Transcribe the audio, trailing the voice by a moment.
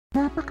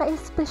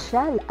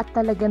Napaka-espesyal at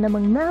talaga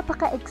namang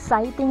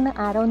napaka-exciting ng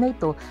araw na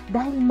ito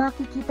dahil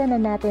makikita na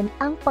natin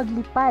ang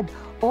paglipad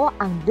o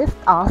ang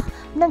lift-off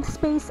ng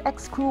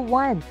SpaceX Crew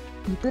 1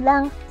 dito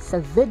lang sa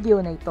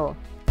video na ito.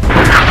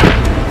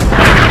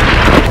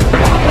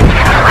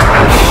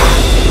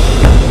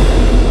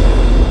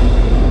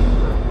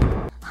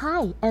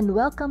 Hi and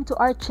welcome to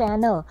our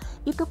channel.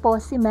 Ito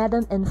po si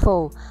Madam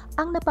Info.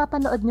 Ang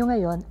napapanood nyo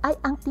ngayon ay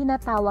ang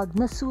tinatawag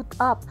na suit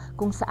up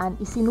kung saan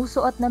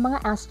isinusuot ng mga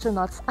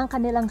astronauts ang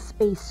kanilang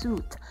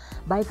spacesuit.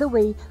 By the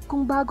way,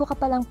 kung bago ka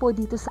pa lang po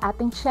dito sa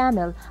ating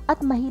channel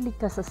at mahilig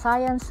ka sa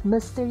science,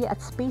 mystery at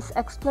space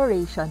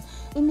exploration,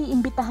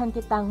 iniimbitahan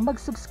kitang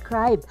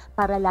mag-subscribe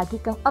para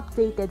lagi kang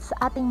updated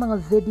sa ating mga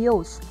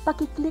videos.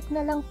 Pakiclick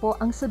na lang po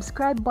ang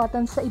subscribe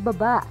button sa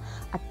ibaba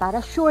at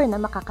para sure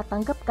na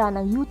makakatanggap ka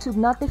ng YouTube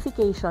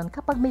notification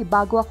kapag may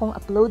bago akong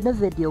upload na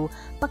video,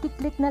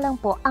 pakiclick na lang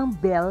po ang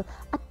bell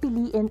at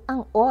piliin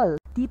ang all.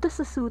 Dito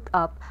sa suit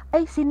up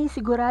ay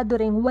sinisigurado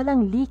ring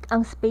walang leak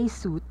ang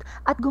spacesuit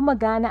at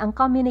gumagana ang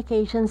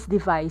communications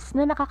device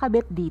na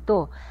nakakabit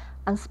dito.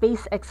 Ang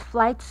SpaceX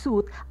flight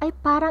suit ay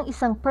parang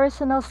isang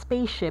personal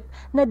spaceship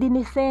na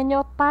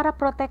dinisenyo para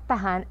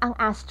protektahan ang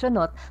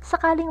astronaut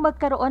sakaling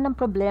magkaroon ng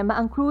problema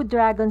ang Crew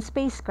Dragon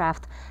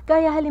spacecraft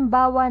gaya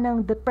halimbawa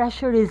ng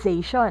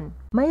depressurization.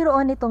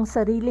 Mayroon itong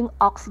sariling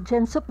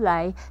oxygen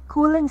supply,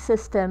 cooling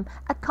system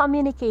at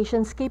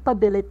communications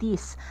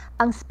capabilities.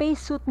 Ang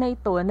spacesuit na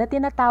ito na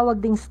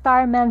tinatawag ding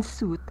Starman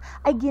suit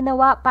ay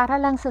ginawa para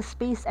lang sa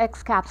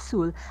SpaceX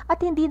capsule at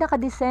hindi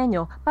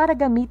nakadisenyo para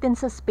gamitin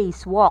sa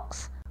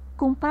spacewalks.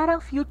 Kung parang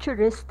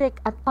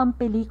futuristic at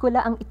pampelikula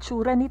ang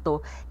itsura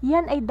nito,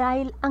 yan ay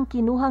dahil ang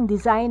kinuhang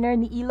designer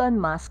ni Elon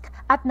Musk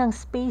at ng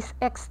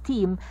SpaceX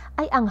team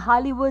ay ang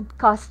Hollywood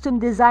costume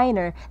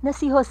designer na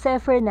si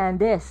Jose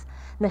Fernandez,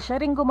 na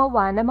siya ring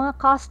gumawa ng mga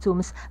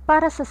costumes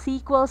para sa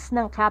sequels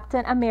ng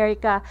Captain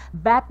America,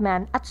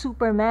 Batman at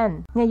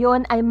Superman.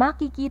 Ngayon ay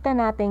makikita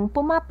nating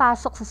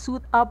pumapasok sa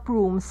suit-up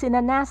room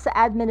sina NASA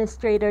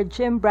Administrator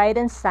Jim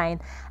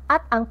Bridenstine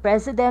at ang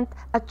President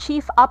at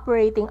Chief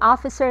Operating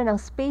Officer ng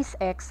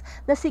SpaceX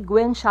na si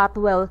Gwynne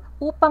Shotwell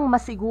upang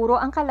masiguro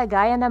ang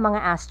kalagayan ng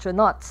mga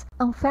astronauts.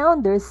 Ang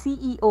founder,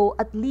 CEO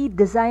at lead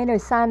designer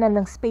sana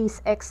ng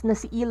SpaceX na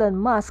si Elon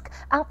Musk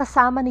ang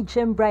kasama ni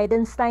Jim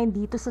Bridenstine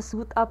dito sa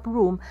suit-up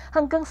room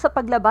hanggang sa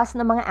paglabas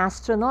ng mga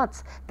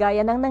astronauts,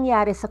 gaya ng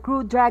nangyari sa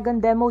Crew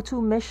Dragon Demo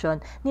 2 mission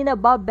ni na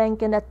Bob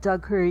Behnken at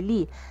Doug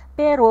Hurley.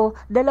 Pero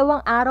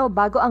 2 araw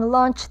bago ang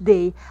launch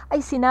day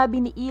ay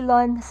sinabi ni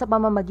Elon sa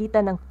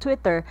pamamagitan ng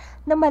Twitter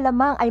na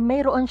malamang ay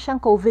mayroon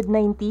siyang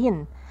COVID-19.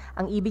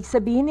 Ang ibig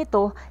sabihin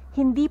nito,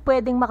 hindi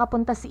pwedeng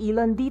makapunta si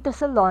Elon dito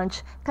sa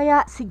launch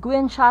kaya si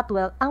Gwynne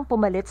Shotwell ang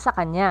pumalit sa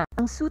kanya.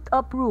 Ang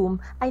suit-up room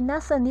ay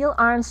nasa Neil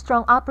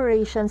Armstrong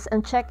Operations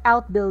and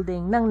Checkout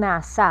Building ng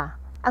NASA.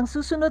 Ang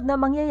susunod na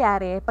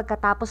mangyayari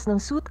pagkatapos ng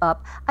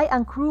suit-up ay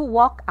ang crew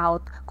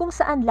walkout kung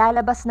saan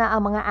lalabas na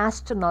ang mga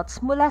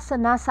astronauts mula sa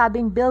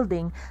nasabing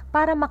building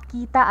para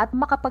makita at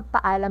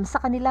makapagpaalam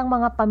sa kanilang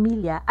mga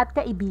pamilya at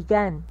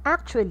kaibigan.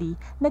 Actually,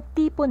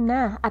 nagtipon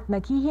na at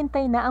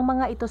naghihintay na ang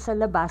mga ito sa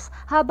labas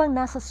habang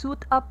nasa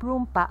suit-up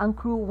room pa ang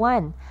Crew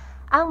 1.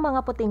 Ang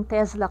mga puting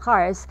Tesla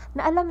cars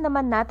na alam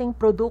naman nating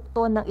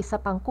produkto ng isa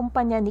pang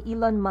kumpanya ni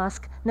Elon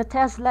Musk na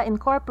Tesla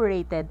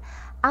Incorporated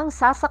ang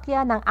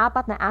sasakyan ng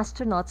 4 na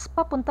astronauts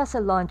papunta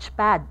sa launch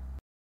pad.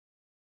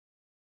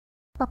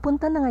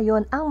 Papunta na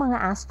ngayon ang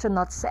mga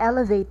astronauts sa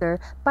elevator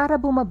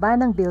para bumaba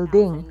ng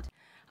building.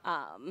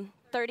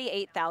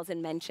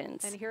 38,000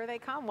 mentions. And here they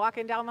come,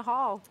 walking down the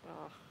hall.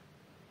 Oh.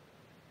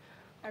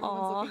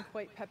 Everyone's looking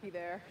quite peppy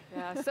there.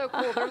 Yeah, so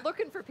cool. They're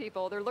looking for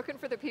people. They're looking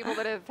for the people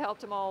that have helped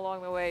them all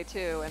along the way,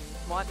 too, and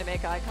want to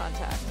make eye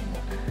contact.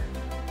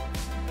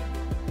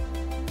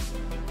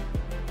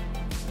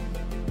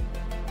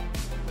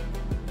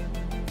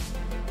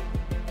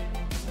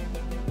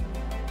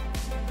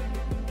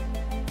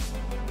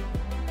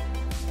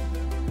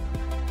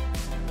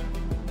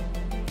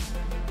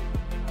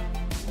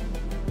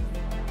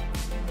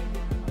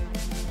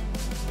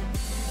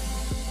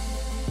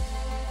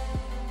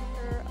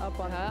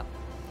 Up.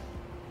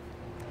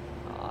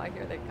 Oh,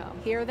 here they come.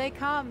 Here they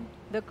come.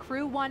 The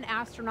Crew 1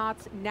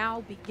 astronauts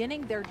now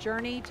beginning their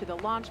journey to the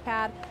launch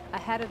pad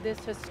ahead of this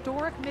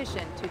historic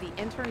mission to the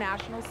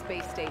International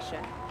Space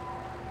Station.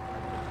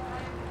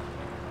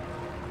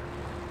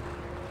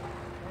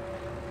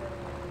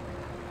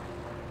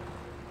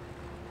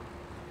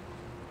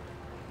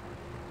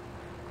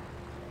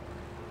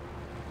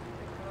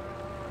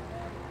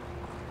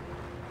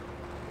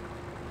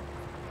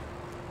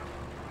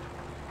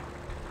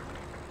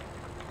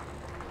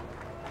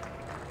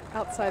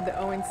 Outside the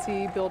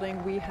ONC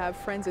building, we have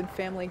friends and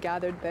family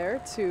gathered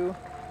there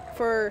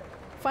for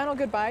final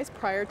goodbyes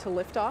prior to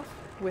liftoff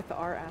with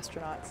our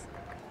astronauts.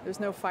 There's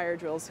no fire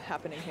drills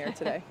happening here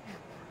today.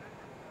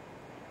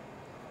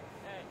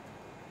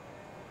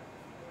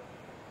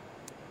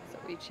 So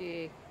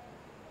Richie.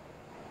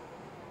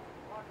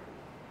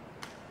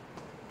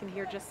 You can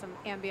hear just some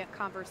ambient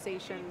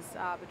conversations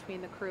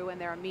between the crew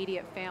and their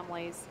immediate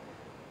families.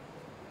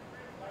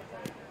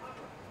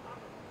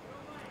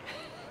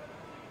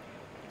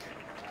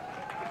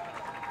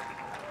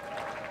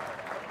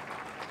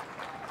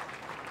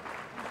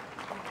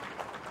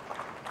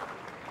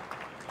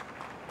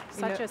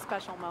 such a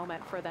special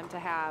moment for them to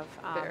have.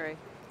 Very.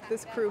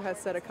 This crew has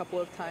said a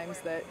couple of times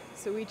that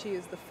Soichi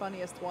is the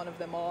funniest one of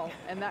them all,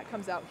 and that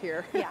comes out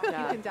here. Yeah,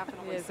 you can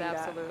definitely Yes, see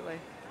that.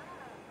 absolutely.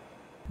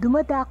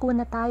 Dumadako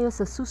na tayo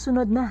sa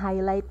susunod na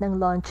highlight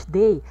ng launch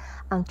day,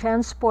 ang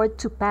transport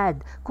to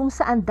pad, kung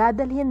saan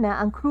dadalhin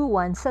na ang Crew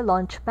 1 sa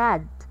launch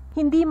pad.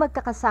 Hindi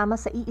magkakasama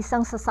sa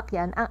iisang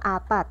sasakyan ang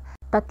apat.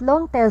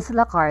 3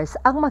 Tesla cars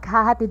ang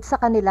maghahatid sa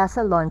kanila sa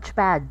launch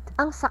pad.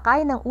 Ang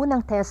sakay ng unang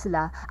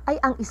Tesla ay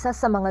ang isa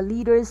sa mga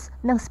leaders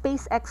ng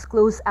SpaceX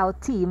closeout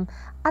team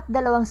at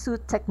 2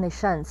 suit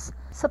technicians.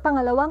 Sa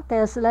pangalawang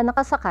Tesla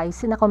nakasakay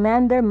sina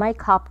Commander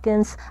Mike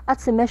Hopkins at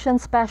si Mission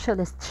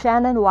Specialist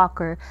Shannon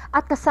Walker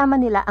at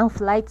kasama nila ang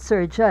flight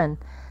surgeon.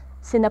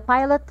 Sina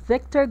Pilot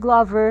Victor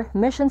Glover,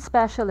 Mission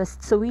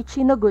Specialist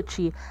Soichi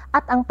Noguchi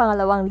at ang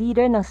pangalawang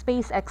leader ng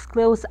SpaceX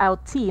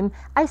closeout team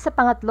ay sa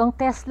pangatlong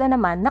Tesla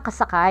naman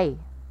nakasakay.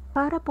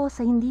 Para po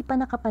sa hindi pa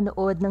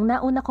nakapanood ng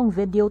nauna kong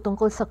video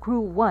tungkol sa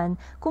Crew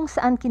 1 kung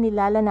saan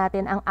kinilala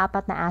natin ang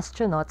 4 na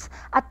astronauts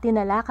at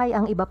tinalakay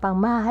ang iba pang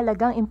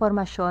mahahalagang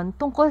impormasyon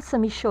tungkol sa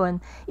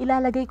misyon,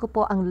 ilalagay ko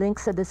po ang link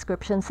sa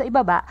description sa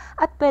ibaba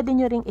at pwede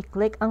nyo ring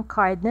i-click ang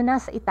card na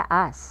nasa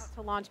itaas.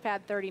 To launch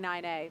pad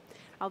 39A.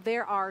 Now,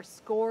 there are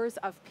scores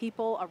of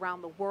people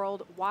around the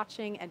world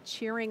watching and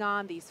cheering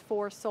on these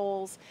 4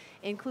 souls,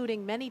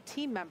 including many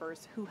team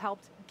members who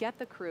helped get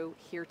the crew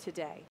here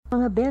today.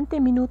 Mga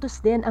 20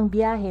 minutos din ang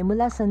biyahe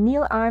mula sa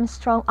Neil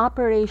Armstrong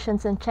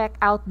Operations and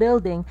Checkout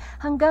Building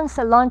hanggang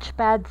sa Launch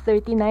Pad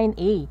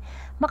 39A.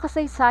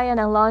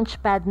 Makasaysayan ang launch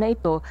pad na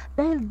ito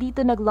dahil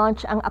dito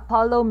nag-launch ang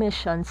Apollo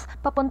missions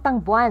papuntang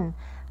buwan.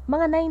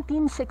 Mga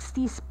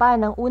 1960s pa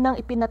nang unang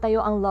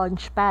ipinatayo ang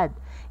launch pad.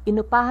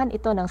 Inupahan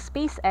ito ng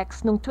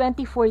SpaceX noong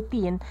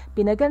 2014,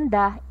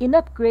 pinaganda,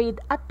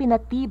 in-upgrade at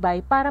pinatibay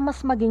para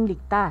mas maging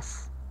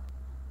ligtas.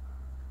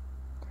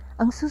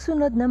 Ang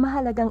susunod na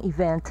mahalagang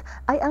event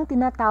ay ang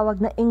tinatawag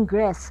na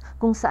ingress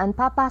kung saan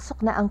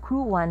papasok na ang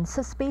Crew 1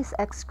 sa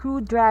SpaceX Crew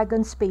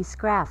Dragon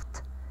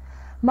spacecraft.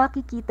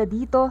 Makikita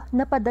dito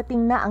na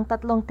padating na ang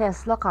 3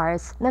 Tesla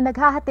cars na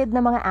naghahatid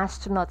ng mga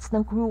astronauts ng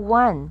Crew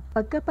 1.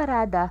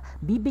 Pagkaparada,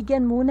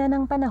 bibigyan muna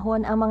ng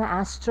panahon ang mga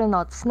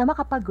astronauts na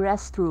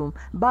makapag-restroom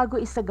bago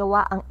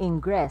isagawa ang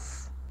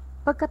ingress.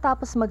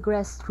 Pagkatapos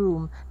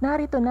mag-restroom,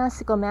 narito na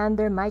si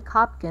Commander Mike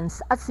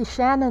Hopkins at si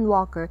Shannon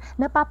Walker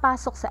na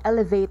papasok sa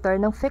elevator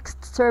ng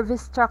fixed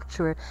service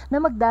structure na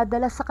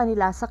magdadala sa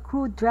kanila sa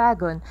Crew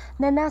Dragon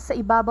na nasa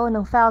ibabaw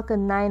ng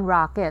Falcon 9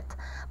 rocket.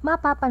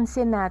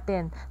 Mapapansin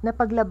natin na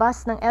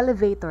paglabas ng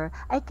elevator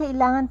ay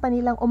kailangan pa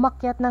nilang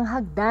umakyat ng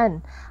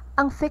hagdan.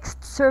 Ang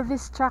fixed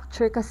service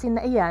structure kasi na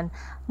iyan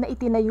na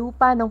itinayo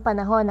pa noong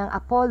panahon ng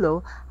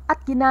Apollo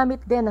at ginamit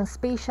din ng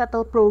Space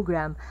Shuttle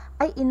program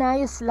ay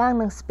inayos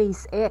lang ng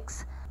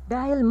SpaceX.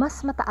 Dahil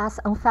mas mataas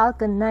ang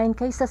Falcon 9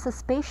 kaysa sa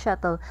Space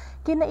Shuttle,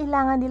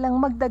 kinailangan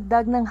nilang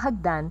magdagdag ng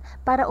hagdan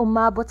para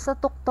umabot sa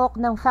tuktok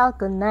ng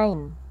Falcon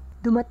 9.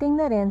 Dumating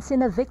na rin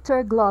sina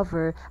Victor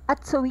Glover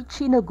at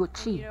Soichi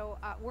Noguchi. You know,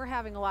 we're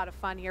having a lot of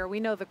fun here.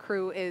 We know the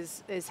crew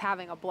is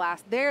having a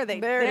blast. There they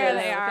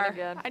are.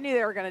 I knew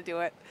they were going to do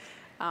it.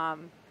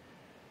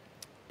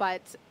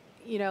 But,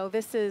 you know,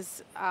 this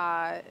is,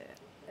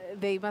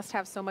 they must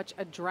have so much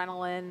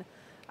adrenaline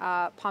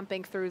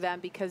pumping through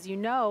them because you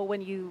know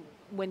when you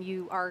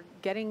are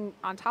getting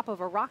on top of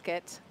a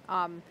rocket,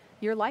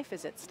 your life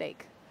is at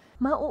stake.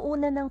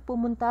 Mauuna nang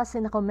pumunta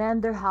sina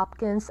Commander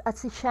Hopkins at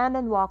si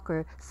Shannon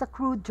Walker sa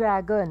Crew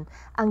Dragon.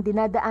 Ang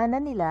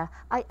dinadaanan nila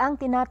ay ang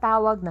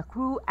tinatawag na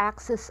Crew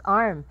Access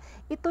Arm.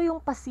 Ito yung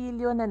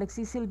pasilyo na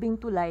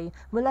nagsisilbing tulay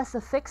mula sa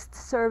fixed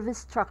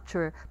service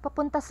structure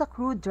papunta sa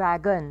Crew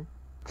Dragon.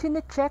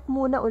 Chine-check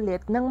muna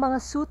ulit ng mga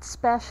suit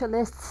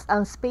specialists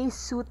ang space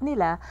suit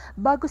nila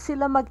bago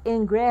sila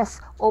mag-ingress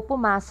o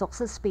pumasok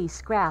sa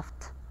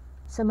spacecraft.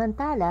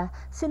 Samantala,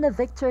 sina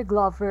Victor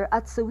Glover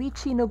at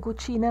Soichi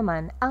Noguchi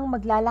naman ang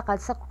maglalakad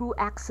sa Crew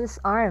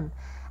Access Arm.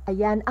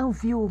 Ayan ang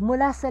view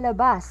mula sa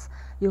labas.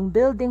 Yung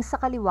building sa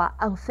kaliwa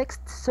ang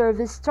fixed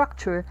service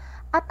structure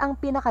at ang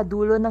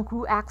pinakadulo ng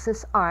Crew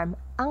Access Arm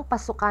ang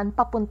pasukan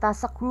papunta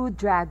sa Crew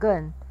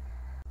Dragon.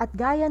 At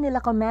gaya nila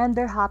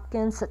Commander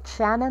Hopkins at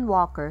Shannon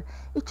Walker,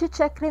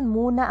 iche-check rin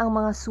muna ang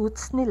mga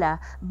suits nila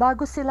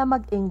bago sila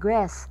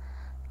mag-ingress.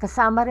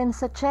 Kasama rin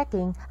sa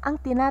checking ang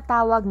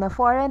tinatawag na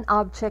Foreign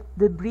Object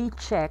Debris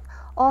Check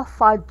o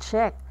FOD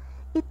check.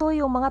 Ito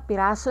yung mga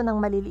piraso ng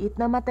maliliit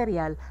na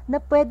material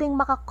na pwedeng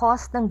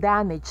makakos ng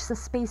damage sa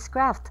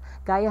spacecraft,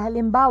 gaya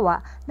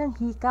halimbawa ng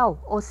hikaw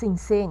o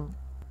singsing.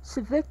 Si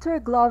Victor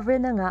Glover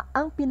na nga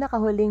ang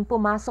pinakahuling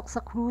pumasok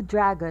sa Crew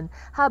Dragon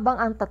habang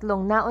ang 3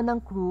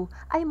 naunang crew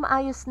ay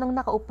maayos nang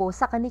nakaupo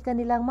sa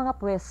kani-kanilang mga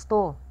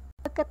pwesto.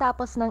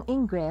 Pagkatapos ng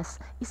ingress,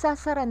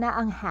 isasara na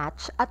ang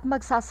hatch at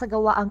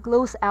magsasagawa ang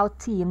close-out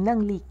team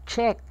ng leak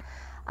check.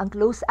 Ang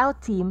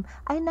close-out team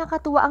ay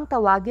nakatuwa ang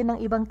tawagin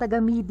ng ibang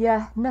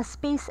taga-media na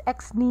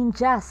SpaceX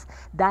Ninjas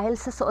dahil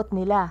sa suot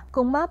nila.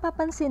 Kung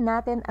mapapansin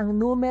natin ang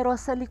numero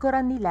sa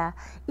likuran nila,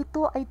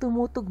 ito ay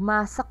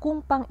tumutugma sa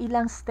kung pang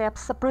ilang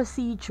steps sa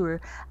procedure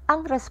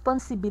ang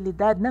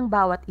responsibilidad ng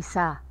bawat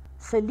isa.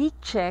 Sa leak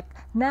check,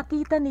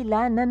 nakita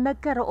nila na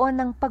nagkaroon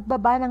ng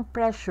pagbaba ng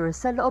pressure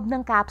sa loob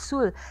ng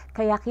capsule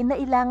kaya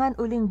kinailangan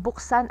uling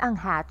buksan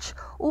ang hatch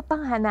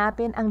upang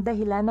hanapin ang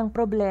dahilan ng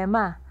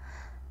problema.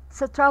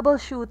 Sa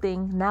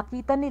troubleshooting,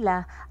 nakita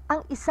nila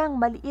ang isang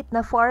maliit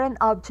na foreign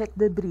object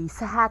debris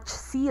sa hatch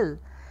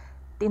seal.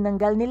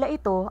 Tinanggal nila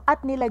ito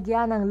at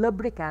nilagyan ng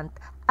lubricant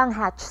ang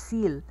hatch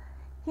seal.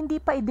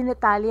 Hindi pa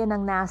idinetalye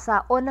ng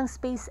NASA o ng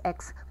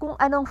SpaceX kung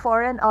anong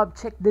foreign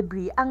object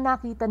debris ang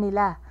nakita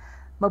nila.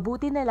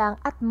 Mabuti na lang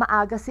at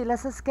maaga sila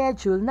sa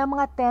schedule na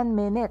mga 10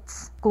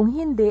 minutes. Kung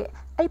hindi,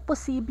 ay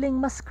posibleng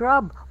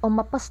ma-scrub o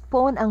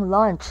ma-postpone ang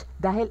launch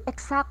dahil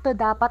eksakto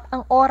dapat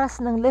ang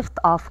oras ng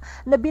liftoff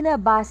na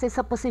binabase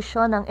sa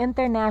posisyon ng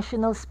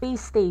International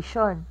Space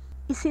Station.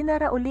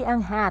 Isinara uli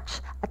ang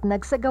hatch at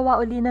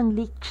nagsagawa uli ng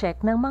leak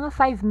check ng mga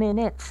 5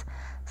 minutes.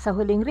 Sa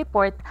huling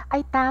report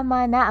ay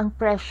tama na ang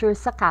pressure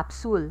sa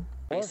capsule.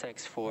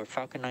 SpaceX for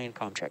Falcon 9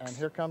 comm checks. And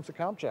here comes the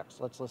comm checks.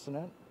 Let's listen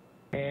in.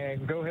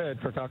 And go ahead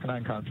for Falcon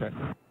 9 comm check.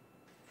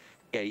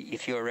 Yeah,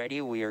 if you're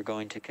ready, we are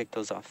going to kick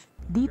those off.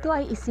 Dito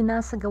ay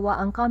isinasagawa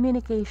ang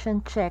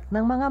communication check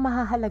ng mga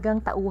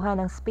mahahalagang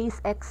tauhan ng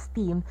SpaceX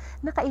team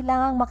na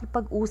kailangang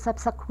makipag-usap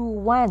sa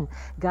Crew 1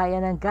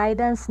 gaya ng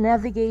Guidance,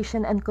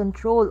 Navigation and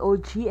Control o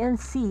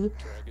GNC,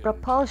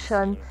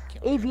 Propulsion,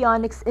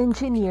 Avionics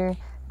Engineer,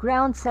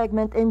 Ground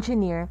Segment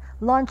Engineer,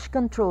 Launch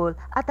Control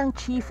at ang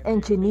Chief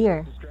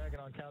Engineer.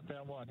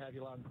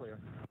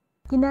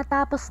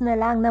 Kinatapos na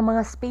lang ng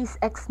mga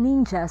SpaceX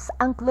ninjas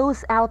ang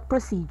close-out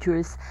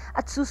procedures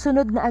at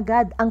susunod na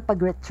agad ang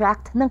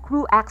pag-retract ng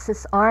crew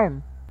access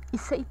arm.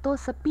 Isa ito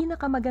sa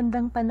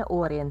pinakamagandang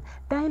panoorin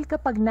dahil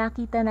kapag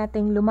nakita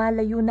nating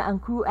lumalayo na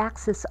ang crew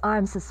access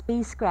arm sa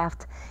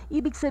spacecraft,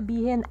 ibig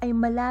sabihin ay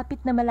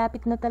malapit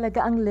na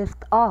talaga ang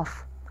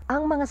lift-off.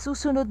 Ang mga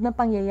susunod na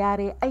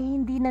pangyayari ay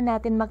hindi na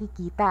natin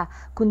makikita,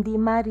 kundi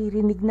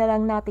maririnig na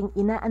lang nating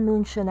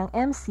inaanunsyo ng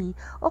MC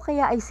o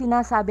kaya ay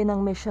sinasabi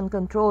ng mission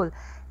control.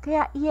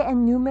 Kaya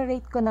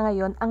i-enumerate ko na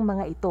ngayon ang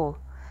mga ito.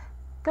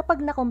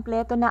 Kapag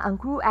nakompleto na ang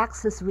crew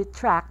access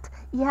retract,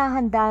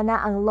 ihahanda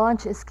na ang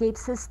launch escape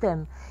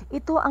system.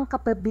 Ito ang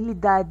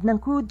kapabilidad ng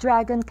Crew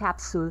Dragon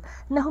capsule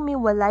na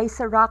humiwalay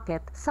sa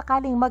rocket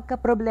sakaling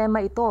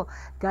magkaproblema ito,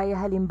 gaya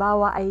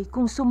halimbawa ay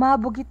kung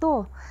sumabog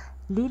ito.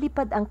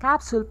 Lilipad ang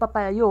capsule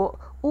papalayo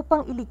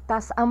upang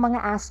iligtas ang mga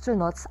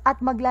astronauts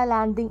at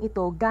maglalanding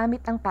ito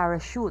gamit ang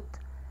parachute.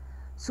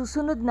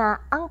 Susunod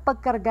na ang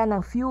pagkarga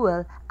ng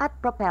fuel at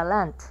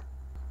propellant.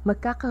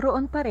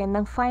 Magkakaroon pa rin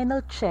ng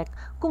final check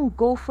kung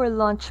go for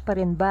launch pa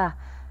rin ba.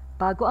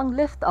 Bago ang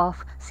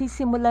liftoff,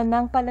 sisimulan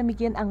ng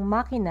palamigin ang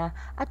makina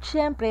at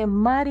syempre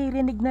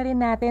maririnig na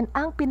rin natin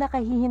ang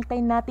pinakahihintay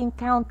nating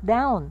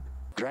countdown.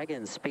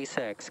 Dragon,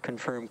 SpaceX,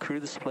 confirm crew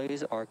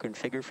displays are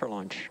configured for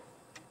launch.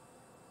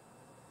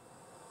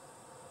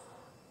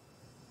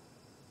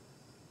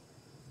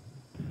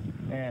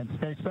 And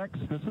SpaceX,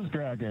 this is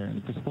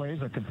Dragon.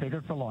 Displays are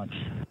configured for launch.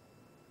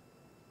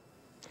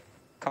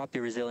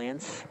 Copy,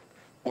 Resilience.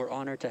 We're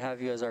honored to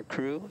have you as our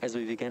crew as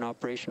we begin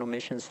operational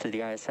missions to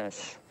the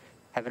ISS.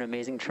 Have an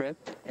amazing trip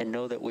and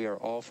know that we are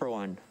all for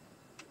one.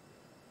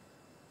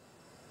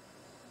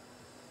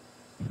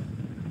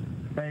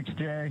 Thanks,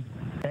 Jay.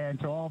 And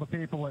to all the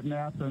people at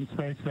NASA and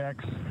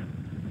SpaceX,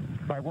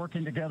 by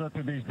working together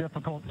through these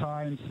difficult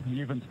times,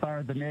 you've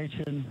inspired the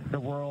nation, the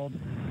world,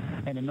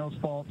 and in no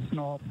small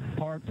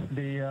part,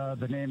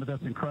 the name of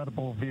this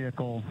incredible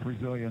vehicle,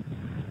 Resilience.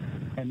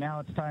 And now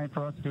it's time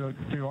for us to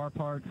do our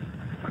part,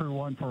 Crew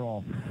 1 for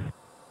all.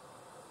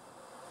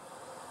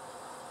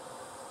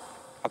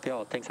 Copy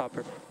all. Thanks,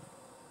 Hopper.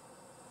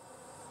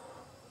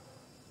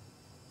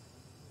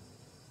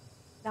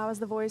 That was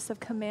the voice of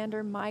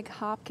Commander Mike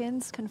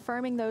Hopkins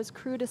confirming those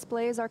crew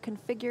displays are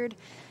configured,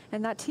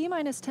 and that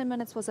T-minus 10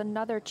 minutes was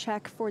another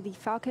check for the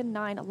Falcon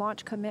 9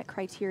 launch commit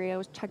criteria. It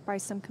was checked by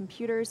some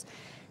computers.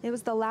 It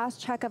was the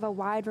last check of a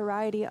wide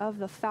variety of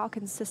the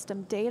Falcon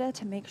system data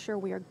to make sure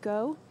we are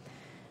go.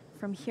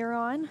 From here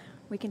on,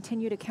 we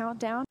continue to count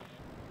down.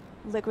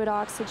 Liquid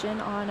oxygen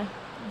on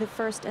the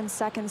first and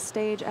second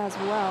stage as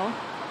well.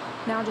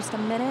 Now just a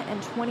minute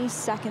and 20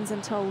 seconds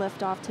until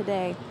liftoff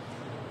today.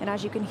 And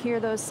as you can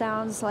hear those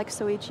sounds, like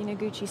Soichi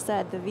Noguchi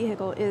said, the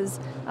vehicle is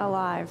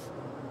alive.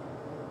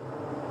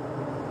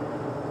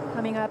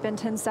 Coming up in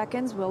 10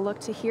 seconds, we'll look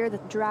to hear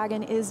that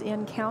Dragon is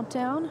in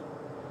countdown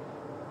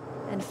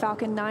and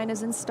Falcon 9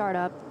 is in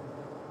startup.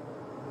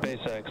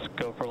 SpaceX,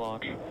 go for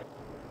launch.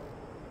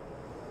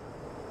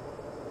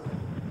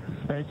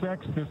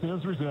 SpaceX, this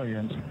is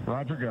Resilience.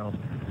 Roger, go.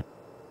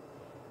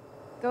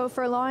 Go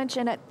for launch,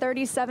 and at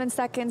 37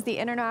 seconds, the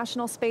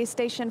International Space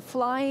Station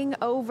flying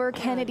over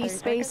Kennedy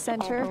Space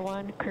Center. All for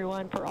one, Crew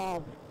 1 for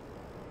all.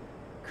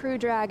 Crew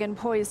Dragon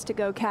poised to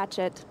go catch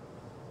it.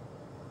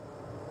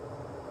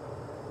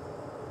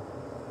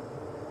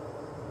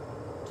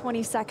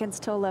 20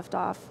 seconds till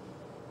liftoff.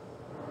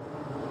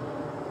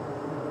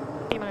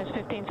 T-minus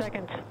 15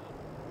 seconds.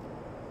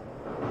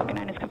 Falcon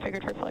 9 is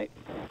configured for flight.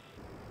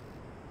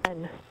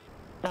 10,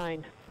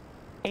 9,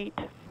 8,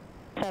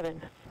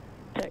 7,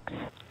 6,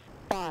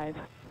 5,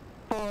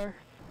 4,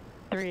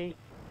 3,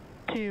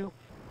 2,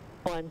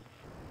 1,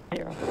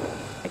 0.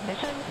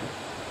 Ignition.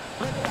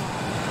 Liftoff.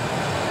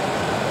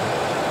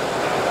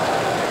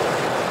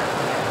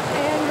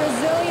 And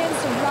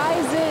resilience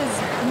rises.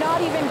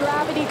 Not even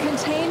gravity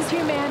contains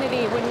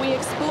humanity when we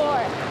explore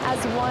as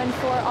one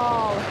for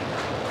all.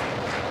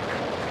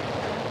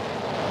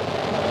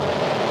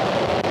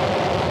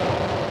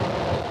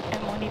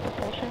 M1E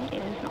propulsion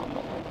is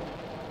nominal.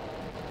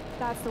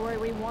 That's the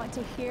word we want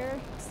to hear.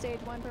 Stage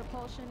 1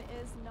 propulsion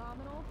is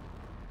nominal.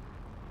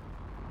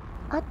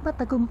 At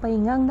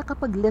matagumpay ngang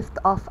nakapag-lift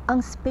off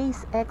ang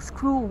SpaceX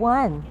Crew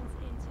 1. Into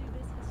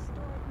this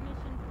historic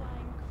mission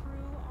flying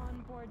crew on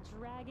board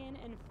Dragon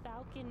and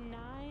Falcon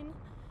 9.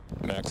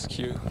 Max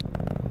Q.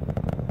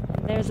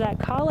 There's that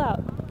call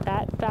out.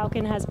 That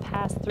Falcon has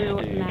passed through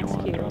Max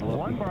Q.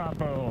 1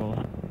 Bravo.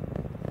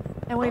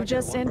 And we've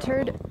just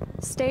entered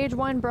Stage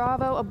 1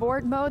 Bravo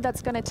abort mode.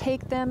 That's going to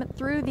take them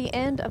through the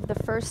end of the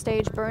first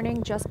stage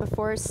burning just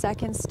before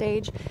second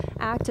stage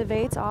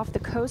activates off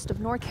the coast of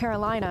North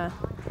Carolina.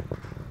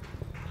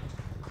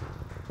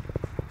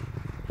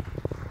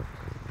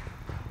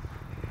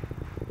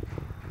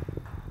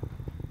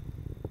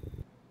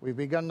 We've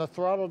begun the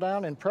throttle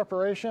down in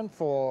preparation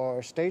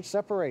for stage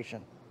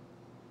separation.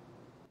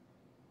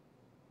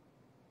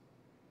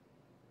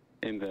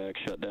 MVAC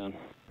shutdown.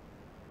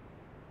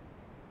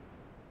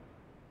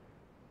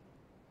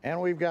 And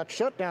we've got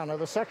shutdown of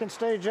the second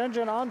stage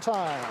engine on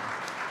time.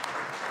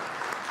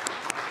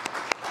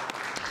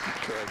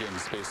 Dragon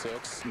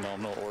SpaceX,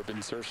 nominal orbit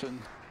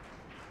insertion.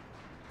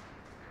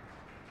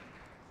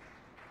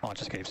 Launch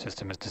escape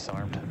system is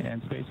disarmed.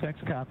 And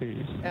SpaceX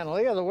copies. And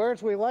Leah, the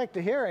words we like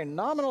to hear, a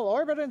nominal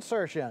orbit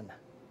insertion.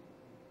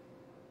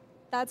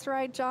 That's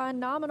right, John.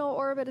 Nominal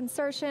orbit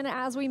insertion,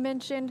 as we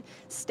mentioned,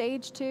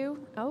 stage 2.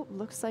 Oh,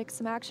 looks like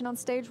some action on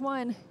stage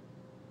 1.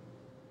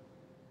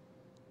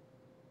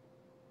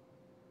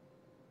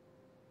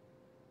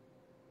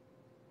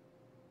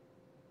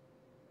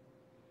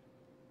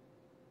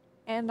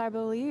 And I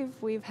believe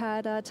we've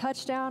had a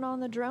touchdown on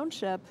the drone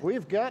ship.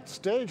 We've got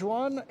stage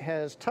 1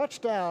 has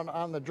touched down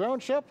on the drone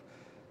ship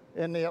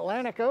in the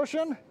Atlantic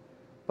Ocean.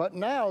 But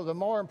now the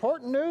more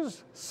important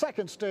news,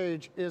 second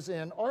stage is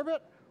in orbit,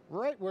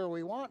 right where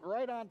we want,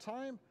 right on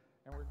time.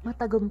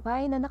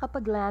 Matagumpay na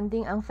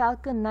nakapag-landing ang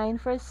Falcon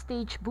 9 first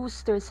stage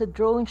booster sa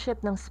drone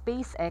ship ng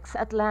SpaceX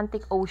sa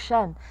Atlantic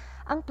Ocean.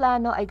 Ang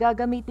plano ay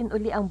gagamitin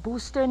uli ang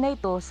booster na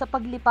ito sa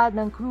paglipad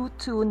ng Crew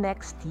 2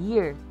 next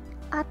year.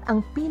 At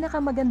ang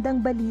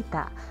pinakamagandang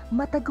balita,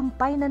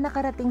 matagumpay na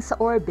nakarating sa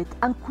orbit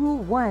ang Crew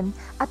 1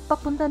 at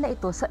papunta na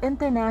ito sa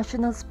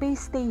International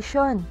Space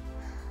Station.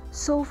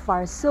 So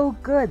far, so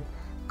good.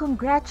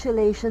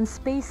 Congratulations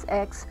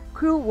SpaceX,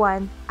 Crew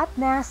 1 at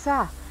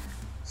NASA.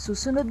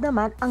 Susunod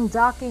naman ang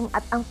docking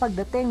at ang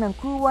pagdating ng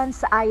Crew 1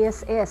 sa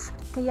ISS.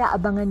 Kaya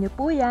abangan nyo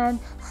po yan.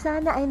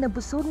 Sana ay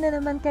nabusog na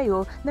naman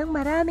kayo ng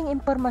maraming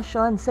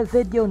impormasyon sa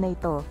video na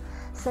ito.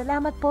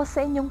 Salamat po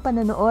sa inyong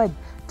panonood.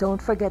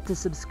 Don't forget to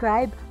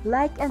subscribe,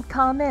 like, and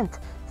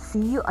comment.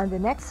 See you on the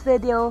next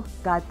video.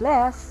 God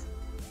bless!